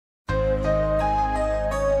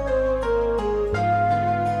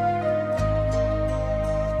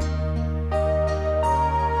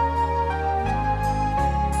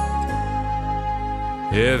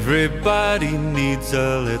Everybody needs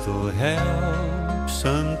a little help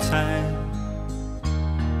sometime.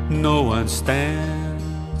 No one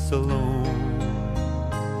stands alone.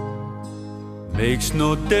 Makes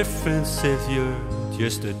no difference if you're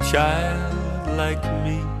just a child like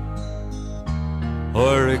me,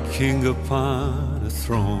 or a king upon a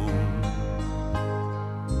throne.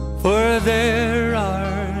 For there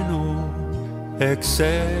are no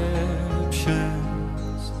exceptions.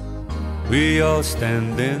 We all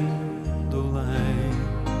stand in the line.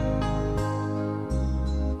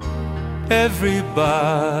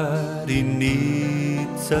 Everybody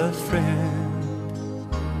needs a friend.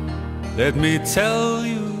 Let me tell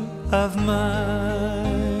you of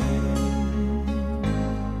mine.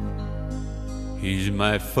 He's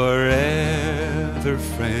my forever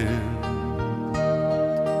friend,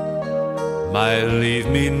 my leave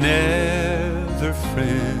me never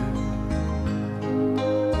friend.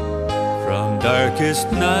 From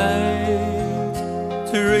darkest night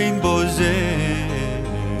to rainbow's end,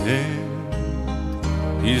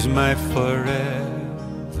 he's my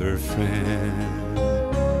forever friend.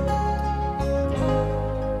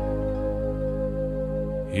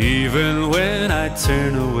 Even when I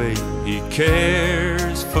turn away, he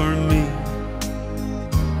cares for me.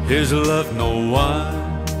 His love no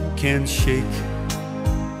one can shake.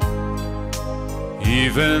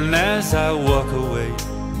 Even as I walk away,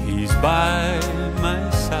 he's by my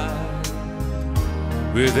side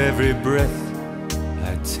with every breath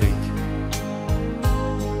I take.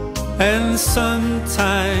 And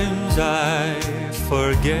sometimes I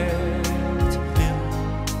forget him.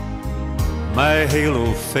 My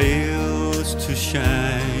halo fails to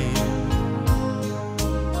shine.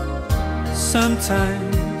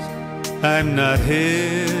 Sometimes I'm not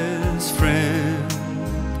his friend,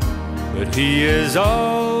 but he is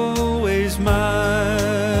always mine.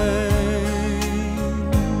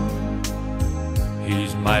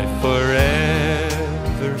 He's my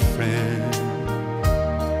forever friend,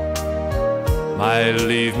 my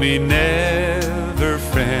leave me never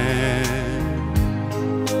friend.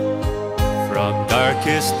 From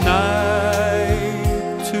darkest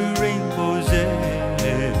night to rainbow's end,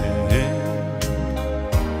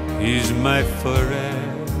 he's my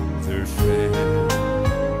forever friend.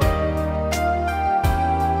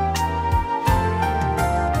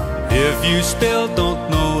 If you still don't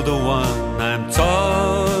know the one I'm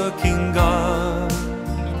talking of,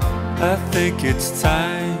 I think it's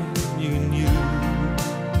time you knew.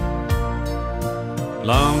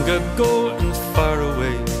 Long ago and far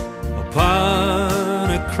away, upon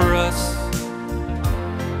a cross,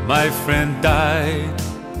 my friend died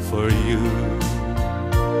for you.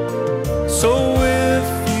 So if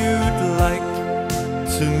you'd like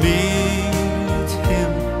to meet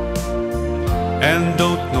him and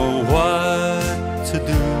don't know what to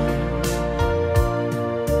do,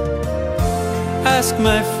 ask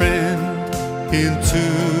my friend into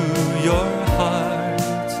your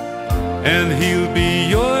heart, and he'll be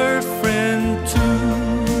your friend too.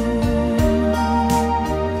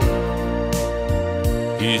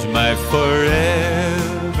 He's my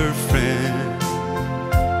forever friend,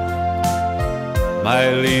 my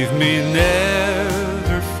leave me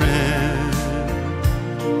never friend.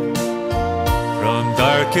 From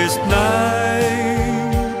darkest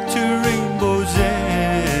night to rainbow's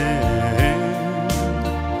end,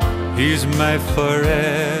 he's my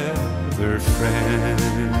forever friend.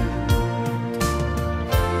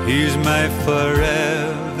 He's my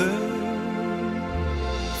forever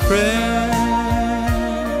friend.